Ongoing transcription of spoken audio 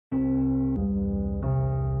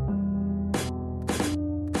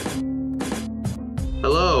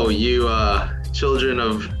Yo, you children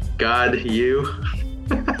of God, you.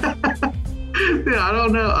 Dude, I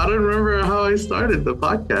don't know. I don't remember how I started the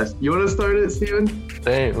podcast. You want to start it, Steven?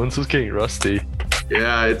 Dang, Unsu's getting rusty.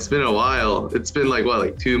 Yeah, it's been a while. It's been like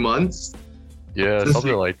 2 months? Yeah,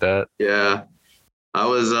 something like that. Yeah.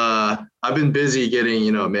 I've been busy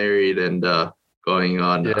getting, married and going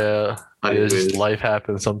on. Yeah, honeymoons. life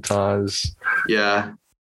happens sometimes. Yeah.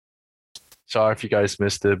 Sorry if you guys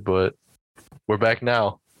missed it, but we're back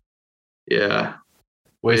now. Yeah.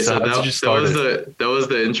 Wait, so how did you start it? That was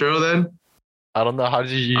the intro then? I don't know. How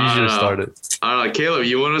did you usually start it? I don't know. Caleb,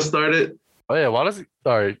 you want to start it? Oh, yeah. Why does it?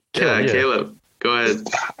 All right. Caleb, Caleb, go ahead.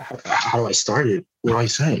 How do I start it? What do I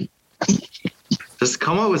say? Just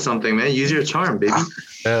come up with something, man. Use your charm, baby.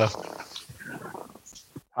 Yeah.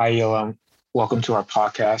 Hi, welcome to our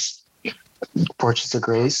podcast, Portraits of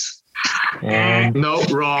Grace. And Nope,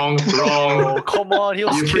 wrong. Oh, come on. He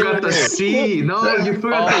was You forgot the C. No, you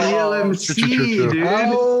forgot the ELMC, true. dude.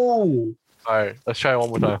 oh All right. Let's try it one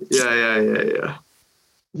more time. Yeah.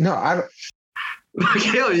 no, I don't.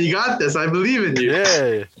 Caleb, you got this. I believe in you.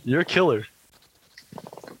 Yeah, you're a killer.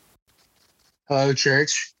 Hello,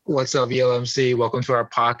 church. What's up, ELMC? Welcome to our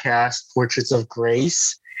podcast, Portraits of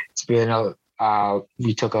Grace. It's been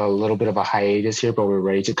we took a little bit of a hiatus here, but we're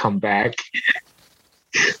ready to come back.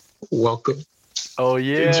 Welcome. Oh,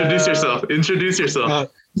 yeah. Introduce yourself.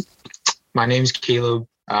 My name's Caleb.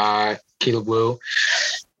 Caleb Wu,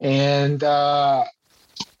 and I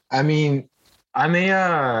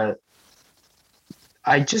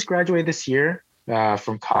just graduated this year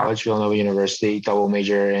from college, Villanova University, double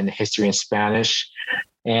major in history and Spanish.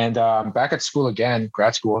 And I'm back at school again,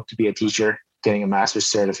 grad school, to be a teacher, getting a master's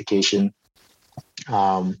certification.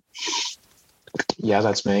 Yeah,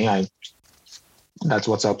 that's me. That's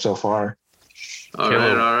what's up so far. All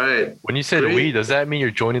Caleb, right. When you said we, does that mean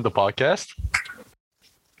you're joining the podcast?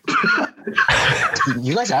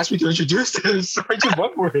 You guys asked me to introduce this, so I just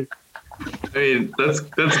went for it. I mean, that's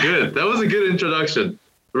good. That was a good introduction.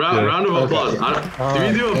 Round of applause. Do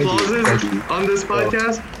we do applauses on this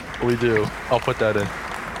podcast? We do. I'll put that in.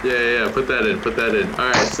 Yeah. Put that in.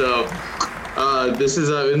 All right. So, this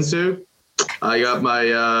is Unsu. I got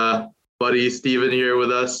my buddy Steven here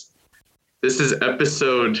with us. This is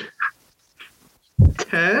episode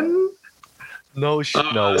 10. No way.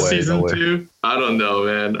 Season no way. 2. I don't know,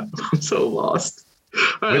 man. I'm so lost.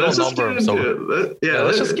 All right, let's just get into it.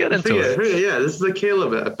 Let's just get into it. Yeah, this is a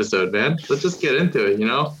Caleb episode, man. Let's just get into it,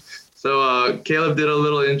 So Caleb did a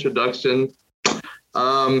little introduction.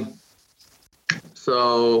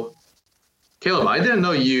 So Caleb, I didn't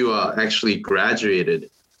know you actually graduated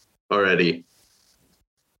already.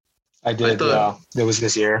 I did, yeah. It was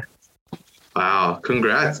this year. Wow,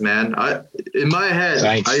 congrats, man. In my head,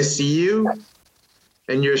 Thanks. I see you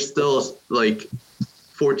and you're still like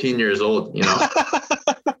 14 years old,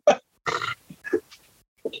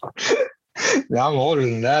 Now I'm older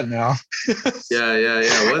than that now. Yeah.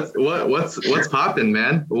 What's poppin',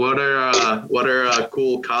 man? What are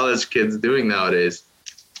cool college kids doing nowadays?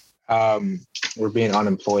 We're being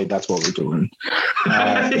unemployed. That's what we're doing. Yo,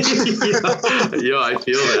 I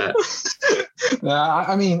feel that.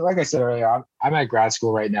 I mean, like I said earlier, I'm at grad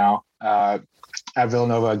school right now at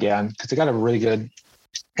Villanova again, because they got a really good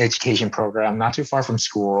education program, not too far from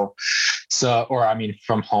school.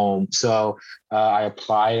 From home. So I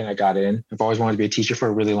applied and I got in. I've always wanted to be a teacher for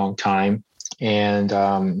a really long time. And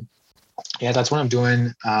that's what I'm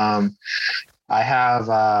doing. I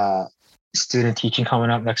have student teaching coming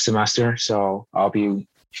up next semester. So I'll be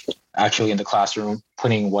actually in the classroom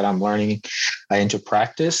putting what I'm learning into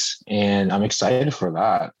practice. And I'm excited for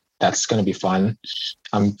that. That's going to be fun.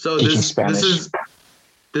 I'm teaching Spanish.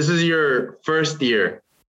 This is your first year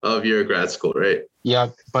of your grad school, right? Yeah,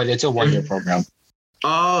 but it's a 1-year program.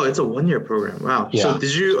 Oh, it's a 1-year program. Wow. Yeah. So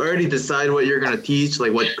did you already decide what you're going to teach,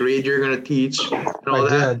 like what grade you're going to teach and all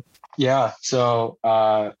that? Did. Yeah. So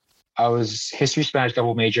I was history Spanish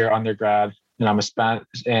double major undergrad,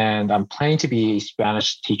 and I'm planning to be a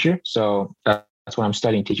Spanish teacher. So that's what I'm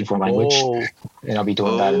studying, teaching foreign language, and I'll be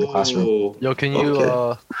doing that in the classroom. Yo, can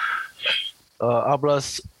you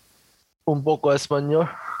hablas un poco español?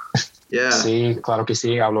 Yeah. Sí, claro que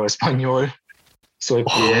sí, hablo español. Soy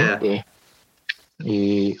fluente.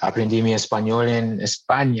 Y aprendí mi español en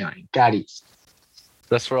España, en Cádiz.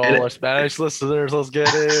 That's for all our Spanish listeners. Let's get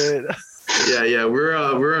it. Yeah. We're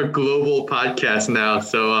a global podcast now.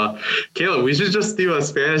 So, Caleb, we should just do a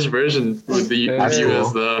Spanish version with you as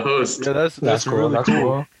the host. Yeah, that's cool. really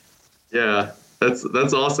cool. Yeah,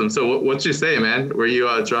 that's awesome. So, what'd you say, man? Were you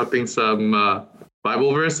dropping some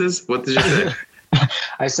Bible verses? What did you say?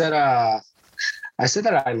 I said I said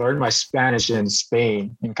that I learned my Spanish in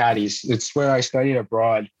Spain, in Cadiz. It's where I studied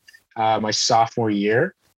abroad my sophomore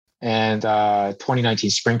year, and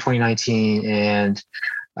 2019, spring 2019. And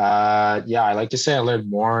I like to say I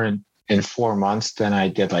learned more in 4 months than I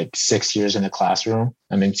did like 6 years in the classroom.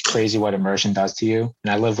 I mean, it's crazy what immersion does to you.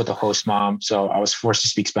 And I live with a host mom, so I was forced to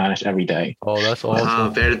speak Spanish every day. Oh, that's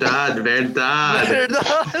awesome. Verdad.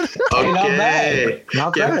 Okay.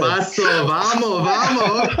 ¿Qué pasó? Vamos.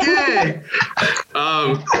 Okay.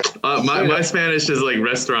 My Spanish is like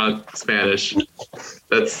restaurant Spanish.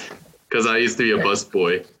 That's because I used to be a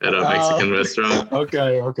busboy at a Mexican restaurant.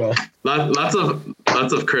 Okay. Lots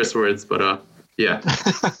of curse words, but yeah.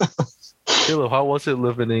 Caleb, how was it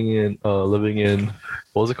living in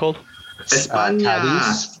what was it called?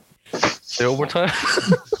 España. Say it one more time.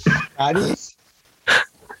 Cadiz.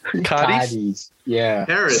 Cadiz? Yeah.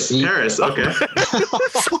 Paris. Okay.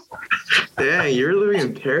 Dang, you're living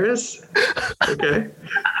in Paris? Okay.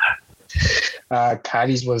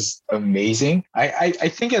 Cadiz was amazing. I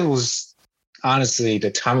think it was honestly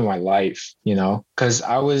the time of my life, because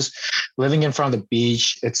I was living in front of the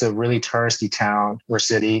beach. It's a really touristy town or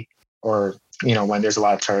city, or when there's a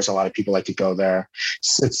lot of tourists, a lot of people like to go there.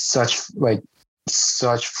 It's so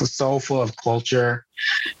full of culture.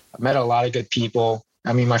 I met a lot of good people.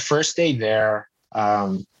 I mean, my first day there,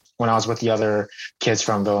 when I was with the other kids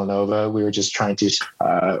from Villanova, we were just trying to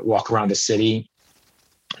walk around the city.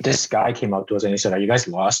 This guy came up to us and he said, "Are you guys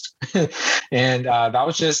lost?" And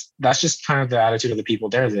that's just kind of the attitude of the people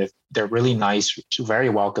there. They're really nice, very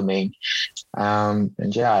welcoming. And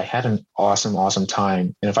yeah, I had an awesome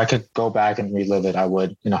time. And if I could go back and relive it, I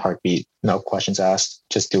would in a heartbeat. No questions asked.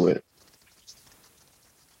 Just do it.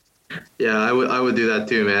 Yeah, I would do that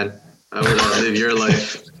too, man. I would live your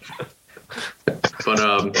life. But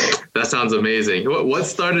that sounds amazing. What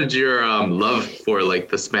started your love for like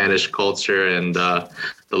the Spanish culture and the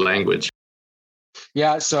language?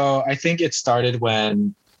 Yeah, so I think it started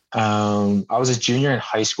when I was a junior in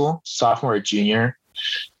high school, sophomore or junior.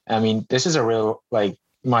 I mean, this is a real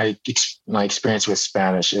my experience with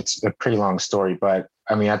Spanish. It's a pretty long story, but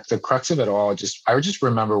I mean, at the crux of it all, I just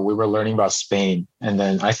remember we were learning about Spain, and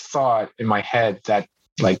then I thought in my head that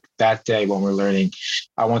that day when we're learning,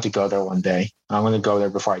 I want to go there one day. I'm going to go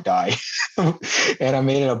there before I die. And I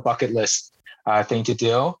made it a bucket list thing to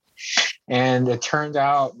do. And it turned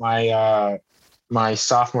out my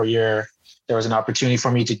sophomore year, there was an opportunity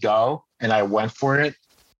for me to go, and I went for it.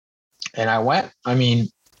 And I went. I mean,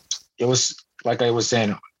 it was, like I was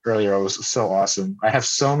saying earlier, it was so awesome. I have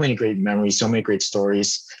so many great memories, so many great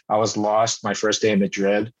stories. I was lost my first day in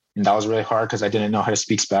Madrid. And that was really hard because I didn't know how to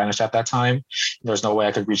speak Spanish at that time. There was no way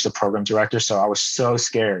I could reach the program director. So I was so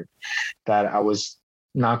scared that I was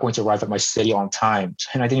not going to arrive at my city on time.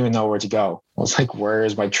 And I didn't even know where to go. I was like, where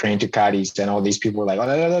is my train to Cadiz? And all these people were like,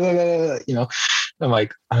 I'm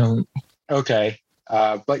like, okay.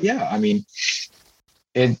 But yeah, I mean,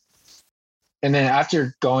 and then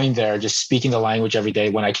after going there, just speaking the language every day,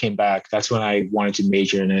 when I came back, that's when I wanted to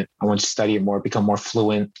major in it. I wanted to study it more, become more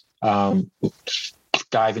fluent,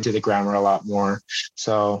 dive into the grammar a lot more.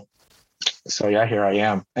 So yeah, here I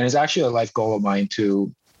am. And it's actually a life goal of mine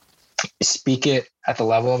to speak it at the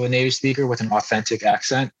level of a native speaker with an authentic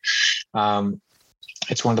accent.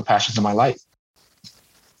 It's one of the passions of my life.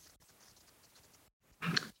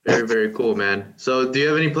 Very, very cool, man. So do you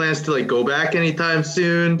have any plans to go back anytime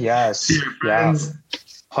soon? Yes. See your friends? Yeah.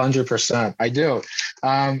 100%. I do.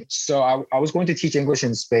 So I was going to teach English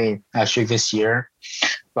in Spain actually this year,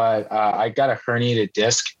 but I got a herniated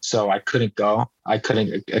disc, so I couldn't go. I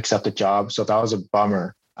couldn't accept the job, so that was a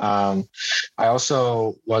bummer. I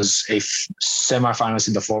also was a semifinalist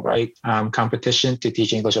in the Fulbright competition to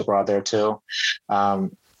teach English abroad there too. Through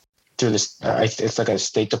this, it's like a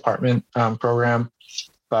State Department program.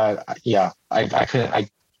 But yeah, I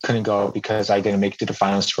couldn't go because I didn't make it to the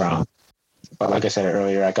finals round. But like I said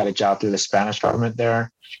earlier, I got a job through the Spanish government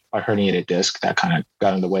there. A herniated disc that kind of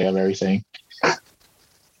got in the way of everything. It's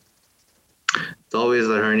always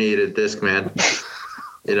a herniated disc, man.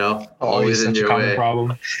 Always in your way.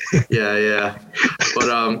 Problem. Yeah. But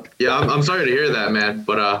I'm sorry to hear that, man.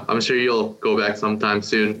 But I'm sure you'll go back sometime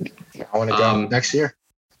soon. I want to go next year.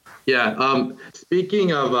 Yeah.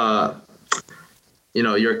 Speaking of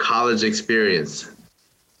your college experience,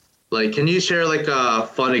 can you share a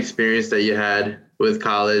fun experience that you had with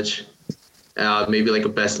college? Maybe a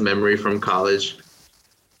best memory from college?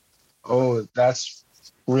 Oh, that's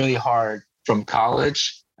really hard. From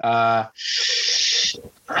college, I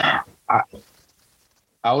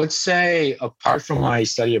would say, apart from my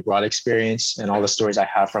study abroad experience and all the stories I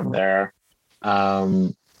have from there,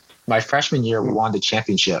 my freshman year, we won the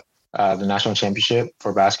championship. the national championship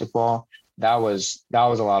for basketball. That was a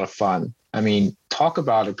lot of fun. I mean, talk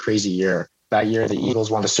about a crazy year. That year, the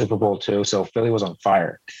Eagles won the Super Bowl too, so Philly was on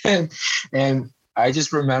fire. and I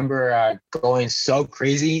just remember going so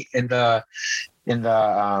crazy in the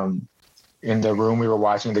room we were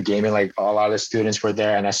watching the game, and like a lot of the students were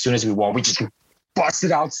there. And as soon as we won, we just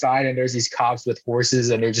busted outside, and there's these cops with horses,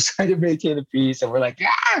 and they're just trying to maintain the peace. And we're like,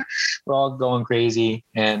 yeah, we're all going crazy.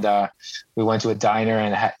 And we went to a diner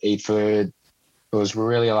and ate food. It was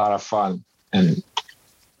really a lot of fun. And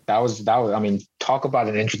that was, I mean, talk about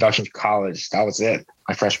an introduction to college. That was it,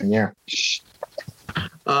 my freshman year.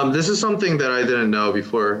 This is something that I didn't know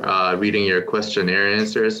before reading your questionnaire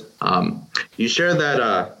answers. You shared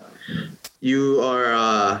that you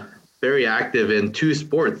are very active in 2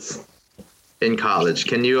 sports in college.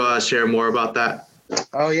 Can you share more about that?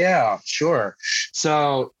 Oh, yeah, sure.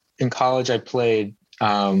 So in college, I played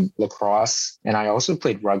lacrosse, and I also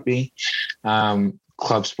played rugby,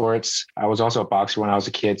 club sports. I was also a boxer when I was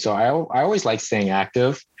a kid. So I always liked staying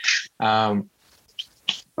active. But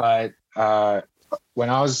when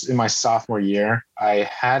I was in my sophomore year, I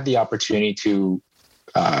had the opportunity to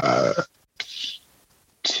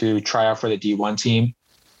try out for the D1 team.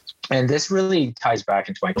 And this really ties back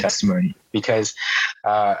into my testimony because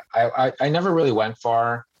I never really went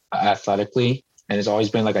far athletically, and it's always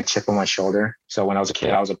been like a chip on my shoulder. So when I was a kid,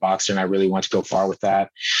 I was a boxer, and I really wanted to go far with that.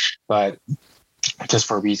 But just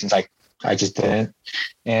for reasons I just didn't.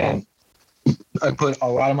 And I put a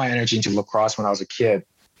lot of my energy into lacrosse when I was a kid.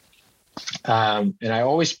 And I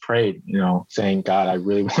always prayed, saying, God, I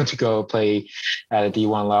really want to go play at a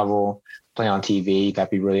D1 level, play on TV. That'd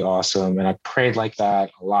be really awesome. And I prayed like that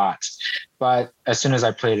a lot. But as soon as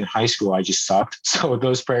I played in high school, I just sucked. So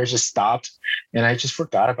those prayers just stopped, and I just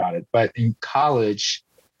forgot about it. But in college,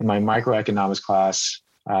 in my microeconomics class,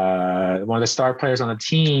 one of the star players on the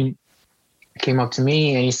team came up to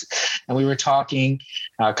me, and we were talking.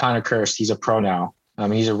 Connor Kirst, he's a pro now.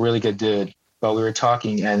 He's a really good dude. But we were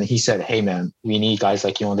talking, and he said, hey, man, we need guys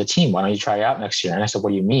like you on the team. Why don't you try out next year? And I said,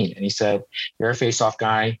 what do you mean? And he said, you're a face-off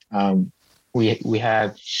guy. We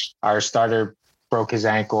had our starter broke his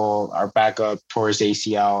ankle, our backup tore his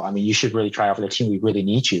ACL. I mean, you should really try out for the team. We really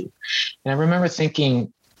need you. And I remember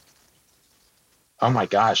thinking, oh, my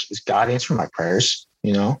gosh, is God answering my prayers?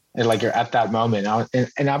 And like you're at that moment.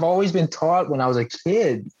 And I've always been taught when I was a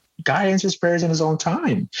kid, God answers prayers in his own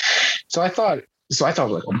time. So I thought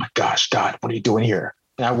like, oh my gosh, God, what are you doing here?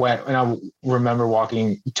 And I went, and I remember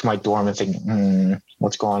walking to my dorm and thinking,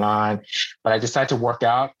 what's going on? But I decided to work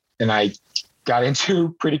out, and I got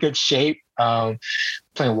into pretty good shape, playing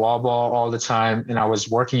wall ball all the time. And I was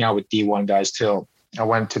working out with D1 guys too. I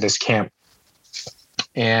went to this camp,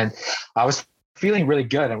 and I was feeling really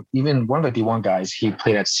good. And even one of the D1 guys, he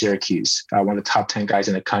played at Syracuse, one of the top 10 guys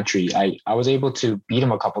in the country. I was able to beat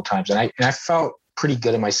him a couple of times, and I felt pretty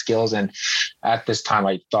good in my skills. And at this time,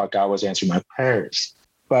 I thought God was answering my prayers.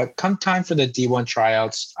 But come time for the D1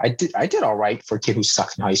 tryouts, I did all right for a kid who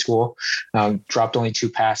sucked in high school. Dropped only 2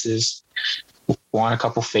 passes, won a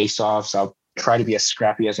couple face-offs. I'll try to be as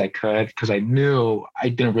scrappy as I could because I knew I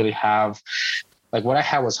didn't really have, like, what I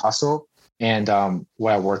had was hustle and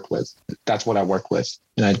what I worked with. That's what I worked with.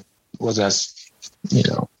 And I was as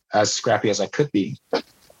scrappy as I could be.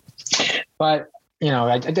 But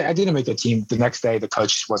I didn't make the team. The next day, the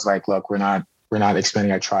coach was like, look, we're not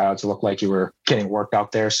expanding our tryouts. It looked like you were getting worked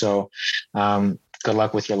out there. So good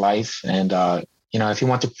luck with your life. And, if you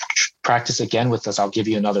want to practice again with us, I'll give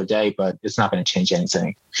you another day, but it's not going to change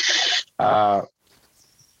anything. And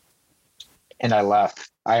I left.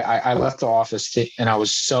 I left the office, and I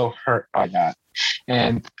was so hurt by that.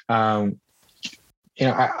 And, I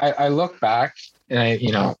look back,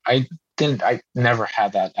 and I never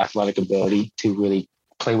had that athletic ability to really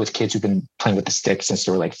play with kids who've been playing with the stick since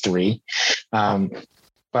they were like 3.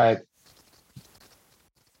 But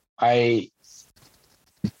I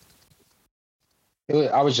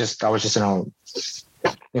was just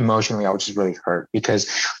emotionally, I was just really hurt because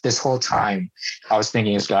this whole time I was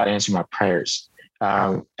thinking, is God answering my prayers?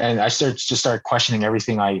 And I started questioning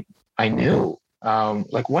everything I knew.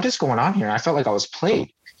 Like, what is going on here? And I felt like I was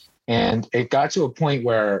played. And it got to a point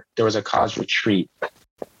where there was a college retreat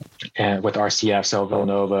with RCF, so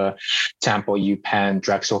Villanova, Temple, UPenn,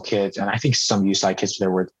 Drexel kids, and I think some USI kids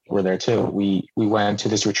were there too. We went to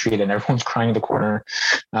this retreat, and everyone's crying in the corner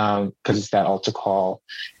because it's that altar call.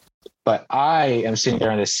 But I am sitting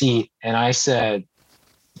there in the seat, and I said,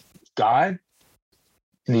 God,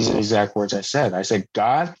 and these are the exact words I said. I said,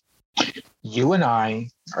 God, you and I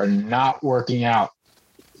are not working out,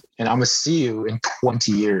 and I'm going to see you in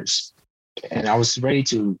 20 years. And I was ready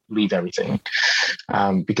to leave everything.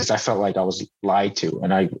 because I felt like I was lied to,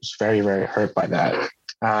 and I was very, very hurt by that.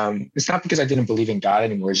 It's not because I didn't believe in God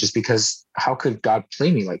anymore. It's just because how could God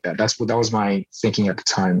play me like that? That was my thinking at the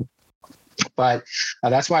time. But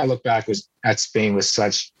that's why I look back at Spain with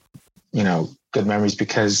such, good memories,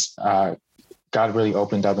 because God really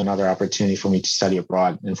opened up another opportunity for me to study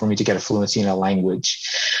abroad and for me to get a fluency in a language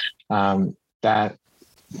that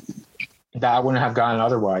I wouldn't have gotten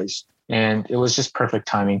otherwise. And it was just perfect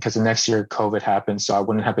timing because the next year COVID happened, so I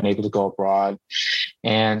wouldn't have been able to go abroad.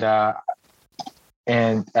 And at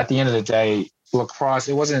the end of the day, lacrosse,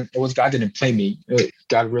 it was God didn't play me.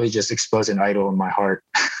 God really just exposed an idol in my heart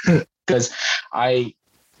because I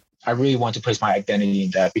really want to place my identity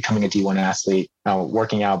in that, becoming a D1 athlete,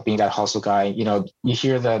 working out, being that hustle guy. You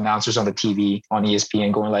hear the announcers on the TV on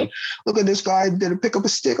ESPN going like, look at this guy, didn't pick up a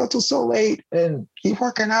stick until so late and he's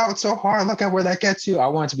working out so hard. Look at where that gets you. I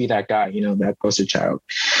wanted to be that guy, that poster child.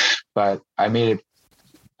 But I made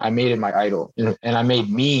it my idol, and I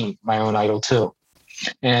made me my own idol too.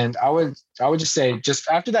 And I would just say, just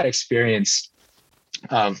after that experience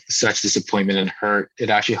of such disappointment and hurt, it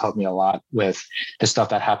actually helped me a lot with the stuff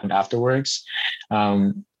that happened afterwards.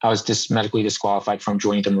 I was medically disqualified from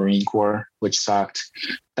joining the Marine Corps, which sucked.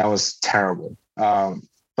 That was terrible.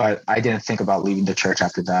 But I didn't think about leaving the church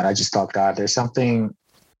after that. I just thought, God, there's something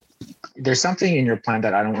in your plan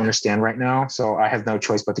that I don't understand right now. So I have no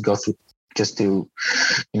choice but to go through, just to,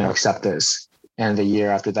 accept this. And the year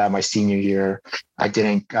after that, my senior year, I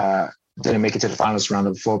didn't make it to the finals round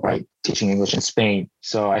of Fulbright teaching English in Spain.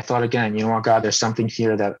 So I thought again, you know what, God, there's something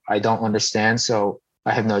here that I don't understand. So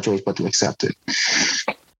I have no choice but to accept it.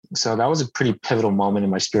 So that was a pretty pivotal moment in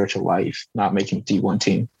my spiritual life, not making the D1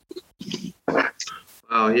 team.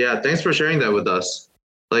 Wow. Yeah. Thanks for sharing that with us.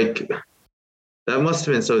 Like, that must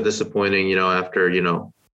have been so disappointing, after,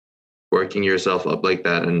 working yourself up like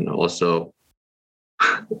that. And also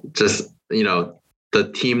just, the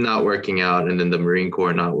team not working out, and then the Marine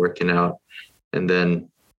Corps not working out, and then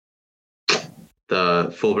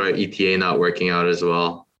the Fulbright ETA not working out as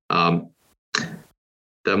well.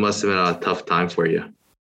 That must have been a tough time for you.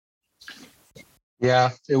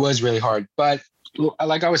 Yeah, it was really hard. But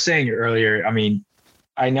like I was saying earlier,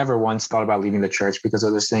 I never once thought about leaving the church because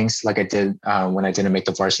of those things, like I did when I didn't make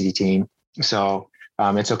the varsity team. So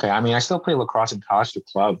it's okay. I still play lacrosse in college, the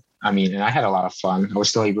club. And I had a lot of fun. I was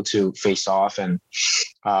still able to face off and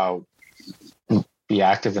be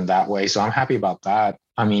active in that way. So I'm happy about that.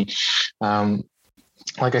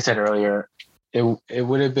 Like I said earlier, it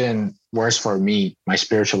would have been worse for me, my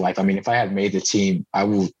spiritual life. If I had made the team, I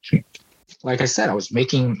would, like I said, I was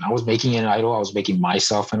making an idol. I was making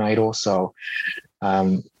myself an idol. So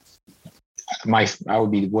I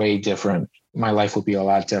would be way different. My life would be a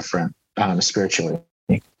lot different spiritually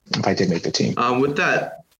if I did make the team. With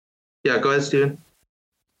that, yeah, go ahead, Steven.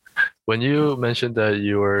 When you mentioned that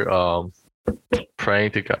you were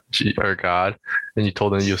praying to God, and you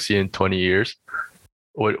told him you'll see in 20 years,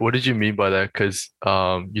 what did you mean by that? Because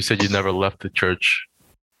you said you never left the church.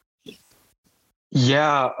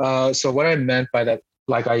 Yeah. So what I meant by that,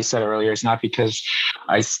 like I said earlier, it's not because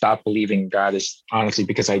I stopped believing God. It's honestly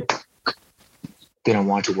because I didn't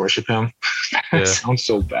want to worship him. That sounds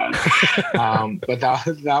so bad. But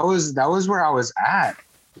that was where I was at.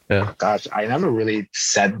 Yeah. Gosh, I never really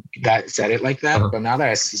said it like that. But now that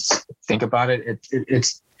I think about it,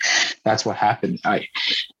 it's that's what happened. How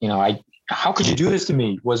could you do this to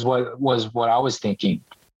me? Was what I was thinking.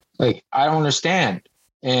 Like, I don't understand.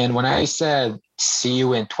 And when I said, see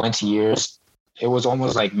you in 20 years, it was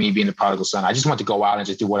almost like me being the prodigal son. I just want to go out and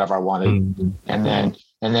just do whatever I wanted. Mm-hmm.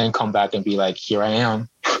 And then come back and be like, here I am.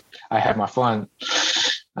 I had my fun.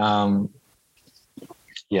 I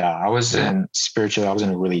was in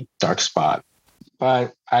a really dark spot,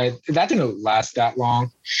 but that didn't last that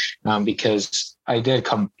long, because I did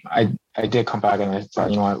come back and I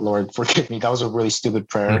thought, you know what, Lord, forgive me. That was a really stupid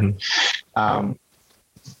prayer. Mm-hmm.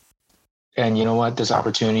 And you know what, this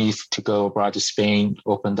opportunity to go abroad to Spain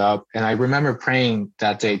opened up. And I remember praying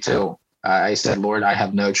that day too. I said, Lord, I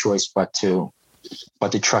have no choice but to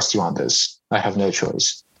trust you on this. I have no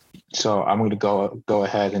choice. So I'm going to go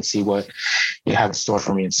ahead and see what you have in store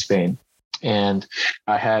for me in Spain. And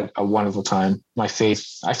I had a wonderful time. I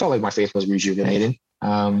felt like my faith was rejuvenated.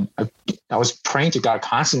 I was praying to God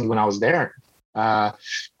constantly when I was there. I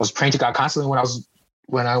was praying to God constantly when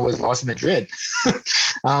I was lost in Madrid.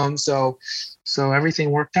 So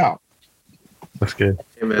everything worked out. That's good.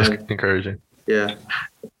 Hey, man. That's encouraging. Yeah.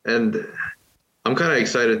 And I'm kind of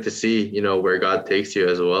excited to see, where God takes you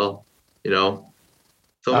as well.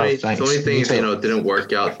 So many things, didn't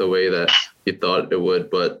work out the way that you thought it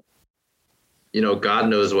would, but God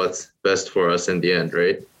knows what's best for us in the end,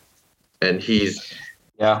 right? And he's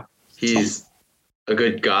a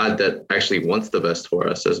good God that actually wants the best for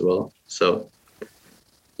us as well. So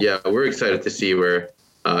yeah, we're excited to see where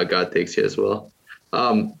God takes you as well.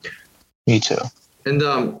 Me too.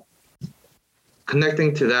 And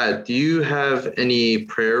connecting to that, do you have any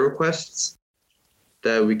prayer requests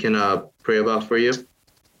that we can pray about for you?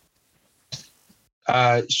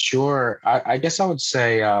 Sure. I guess I would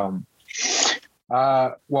say,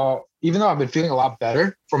 well, even though I've been feeling a lot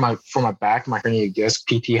better for my back, my herniated disc,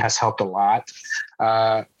 PT has helped a lot.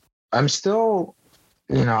 I'm still,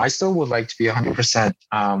 I still would like to be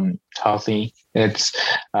 100% healthy. It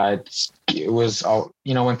was all,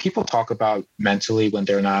 when people talk about mentally when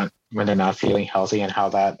they're not feeling healthy and how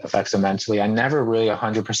that affects them mentally, I never really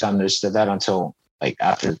 100% understood that until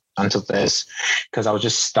this, because I was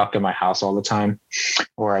just stuck in my house all the time,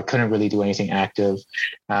 or I couldn't really do anything active.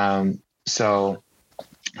 So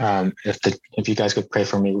if you guys could pray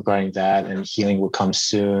for me regarding that, and healing would come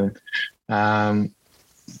soon. And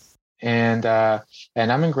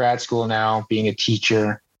I'm in grad school now, being a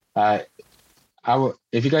teacher. If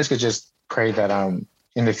you guys could just pray that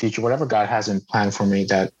in the future, whatever God has in plan for me,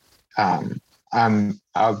 that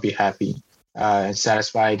I would be happy and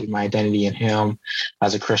satisfied in my identity in Him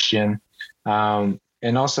as a Christian, and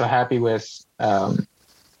also happy with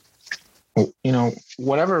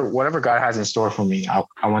whatever God has in store for me. I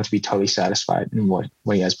want to be totally satisfied in what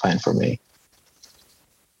He has planned for me.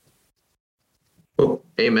 Cool.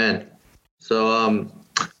 Amen. So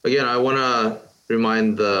again, I want to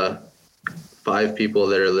remind the 5 people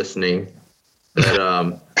that are listening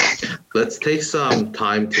that let's take some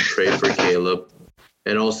time to pray for Caleb.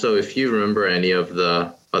 And also, if you remember any of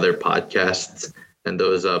the other podcasts and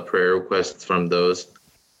those prayer requests from those,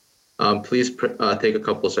 please take a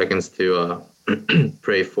couple seconds to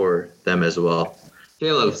pray for them as well.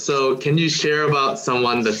 Caleb, so can you share about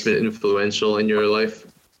someone that's been influential in your life?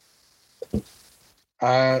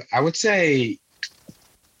 I would say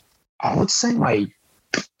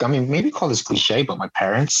maybe call this cliche, but my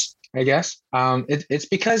parents, I guess. It's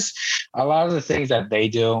because a lot of the things that they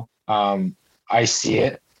do, I see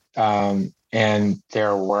it, and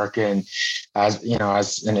their work, and as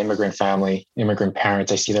an immigrant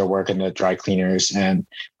parents, I see their work in the dry cleaners and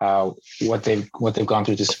what they've gone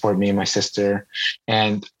through to support me and my sister.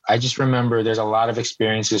 And I just remember there's a lot of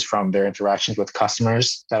experiences from their interactions with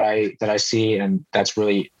customers that I see, and that's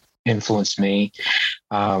really influenced me.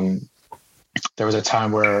 There was a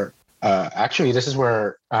time where actually this is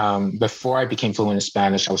where before I became fluent in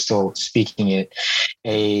Spanish, I was still speaking it.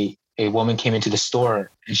 A woman came into the store,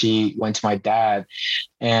 and she went to my dad,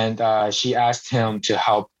 and she asked him to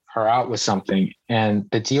help her out with something. And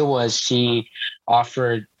the deal was, she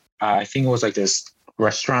offered, I think it was like this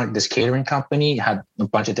restaurant, this catering company had a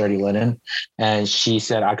bunch of dirty linen, and she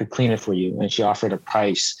said, I could clean it for you. And she offered a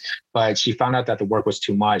price, but she found out that the work was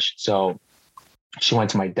too much. So she went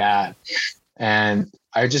to my dad, and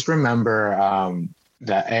I just remember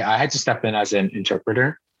that I had to step in as an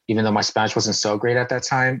interpreter. Even though my Spanish wasn't so great at that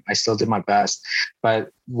time, I still did my best.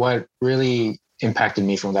 But what really impacted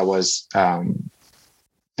me from that was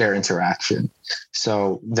their interaction.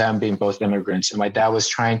 So them being both immigrants, and my dad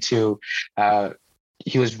was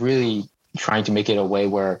he was really trying to make it a way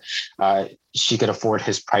where she could afford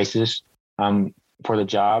his prices for the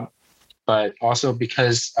job. But also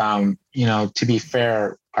because, to be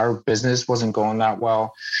fair, our business wasn't going that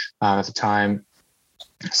well at the time.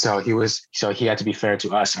 So he had to be fair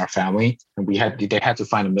to us, our family, and they had to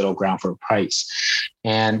find a middle ground for a price.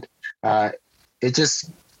 And it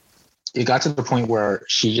got to the point where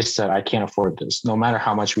she just said, I can't afford this. No matter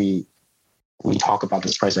how much we talk about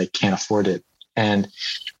this price, I can't afford it. And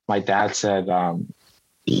my dad said, I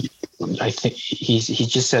think he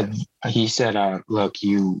said, look,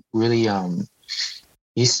 you really,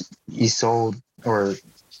 you sold, or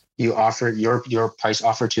you offered, your price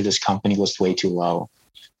offered to this company was way too low,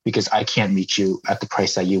 because I can't meet you at the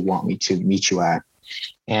price that you want me to meet you at.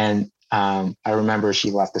 And I remember she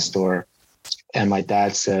left the store, and my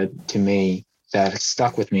dad said to me that it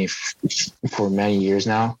stuck with me for many years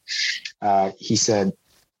now. He said,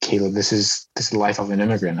 Caleb, this is the life of an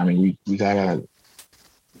immigrant. I mean, we gotta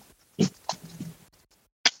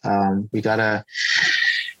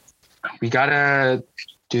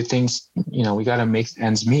do things, we gotta make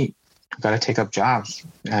ends meet. We gotta take up jobs.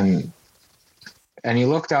 And he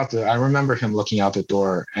looked out I remember him looking out the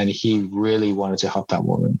door, and he really wanted to help that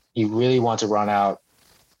woman. He really wanted to run out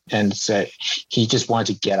and say, he just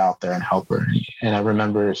wanted to get out there and help her. And I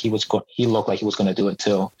remember he looked like he was going to do it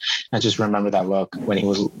too. I just remember that look when he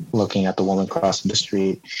was looking at the woman crossing the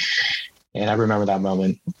street. And I remember that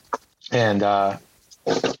moment. And that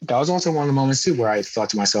was also one of the moments too where I thought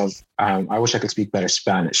to myself, I wish I could speak better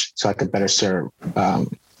Spanish so I could better serve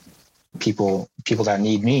people that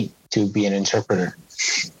need me to be an interpreter.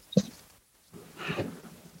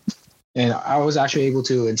 And I was actually able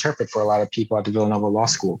to interpret for a lot of people at the Villanova Law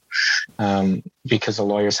School because the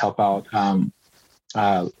lawyers help out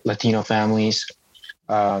Latino families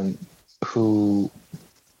who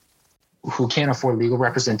can't afford legal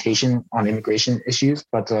representation on immigration issues,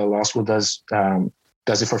 but the law school does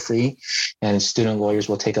it for free, and student lawyers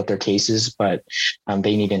will take up their cases, but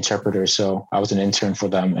they need interpreters. So I was an intern for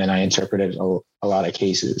them, and I interpreted a lot of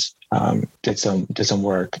cases, did some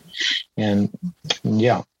work, and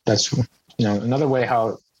yeah, that's another way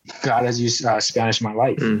how God has used Spanish in my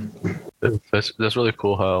life. That's really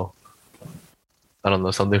cool how, I don't know,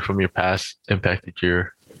 something from your past impacted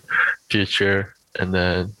your future, and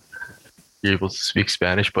then you're able to speak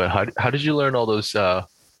Spanish. But how did you learn all those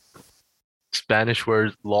Spanish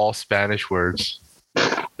words, Spanish words?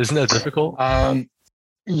 Isn't that difficult?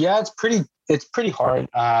 Yeah, it's pretty hard.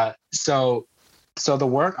 So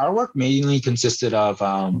our work mainly consisted of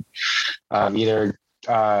either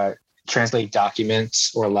translate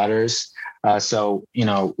documents or letters. So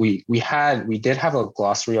we did have a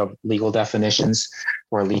glossary of legal definitions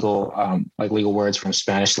or legal words from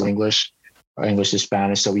Spanish to English or English to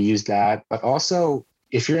Spanish. So we used that, but also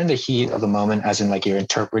if you're in the heat of the moment, as in like you're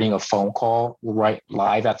interpreting a phone call right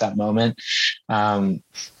live at that moment, I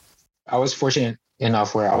was fortunate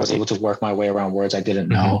enough where I was able to work my way around words I didn't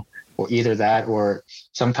know, or either that, or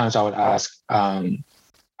sometimes I would ask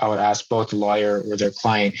both the lawyer or their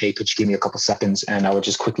client, hey, could you give me a couple seconds? And I would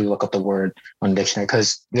just quickly look up the word on the dictionary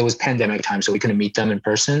because it was pandemic time, so we couldn't meet them in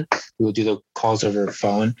person. We would do the calls over the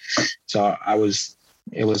phone. So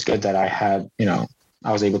it was good that I had,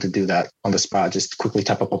 I was able to do that on the spot, just quickly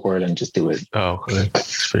type up a word and just do it. Oh,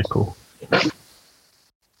 that's very cool. I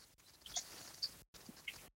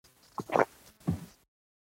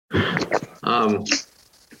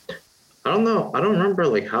don't know. I don't remember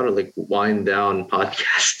how to wind down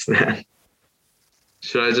podcasts, man.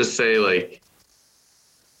 Should I just say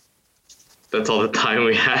that's all the time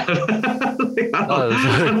we have?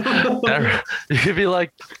 You could be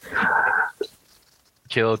like,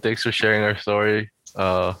 Caleb, thanks for sharing our story.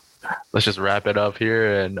 Let's just wrap it up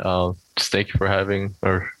here, and just thank you for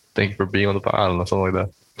thank you for being on the pod. I don't know, something like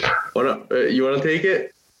that. You want to take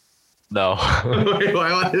it? No. Wait,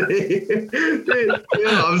 why want to take it? Dude,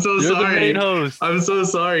 I'm so You're sorry. The main host. I'm so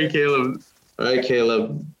sorry, Caleb. All right,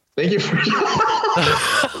 Caleb. Thank you for.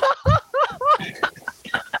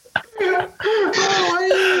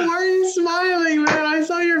 Why are you smiling, man? I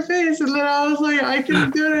saw your face, and then I was like, I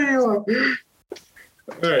can't do it anymore.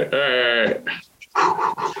 All right.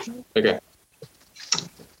 Okay.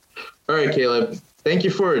 All right, Caleb. Thank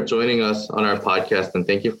you for joining us on our podcast, and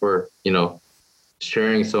thank you for,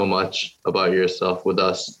 sharing so much about yourself with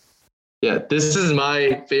us. Yeah, this is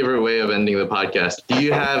my favorite way of ending the podcast. Do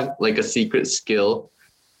you have a secret skill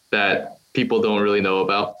that people don't really know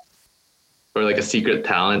about, or a secret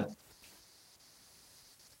talent?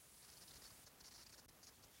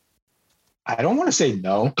 I don't want to say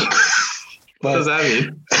no. What does that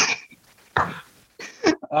mean?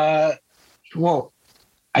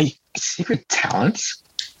 Secret talents.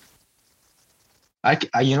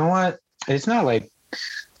 You know what? It's not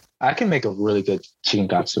I can make a really good chicken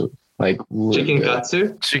katsu. Chicken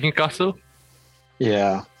katsu?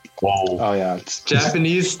 Yeah. Whoa. Oh yeah.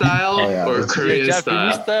 Japanese style or Korean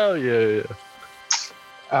style? Japanese style? Yeah.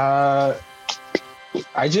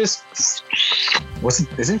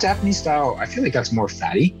 Isn't Japanese style? I feel like that's more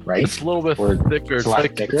fatty, right? It's a little bit thicker. It's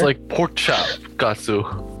like pork chop katsu.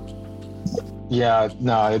 Yeah,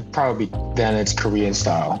 no, it's Korean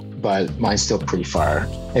style, but mine's still pretty fire.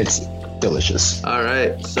 It's delicious. All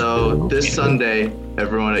right, so this Sunday,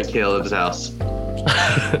 everyone at Caleb's house. All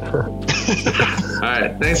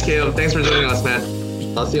right, thanks, Caleb. Thanks for joining us, man.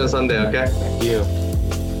 I'll see you on Sunday, okay? Thank you.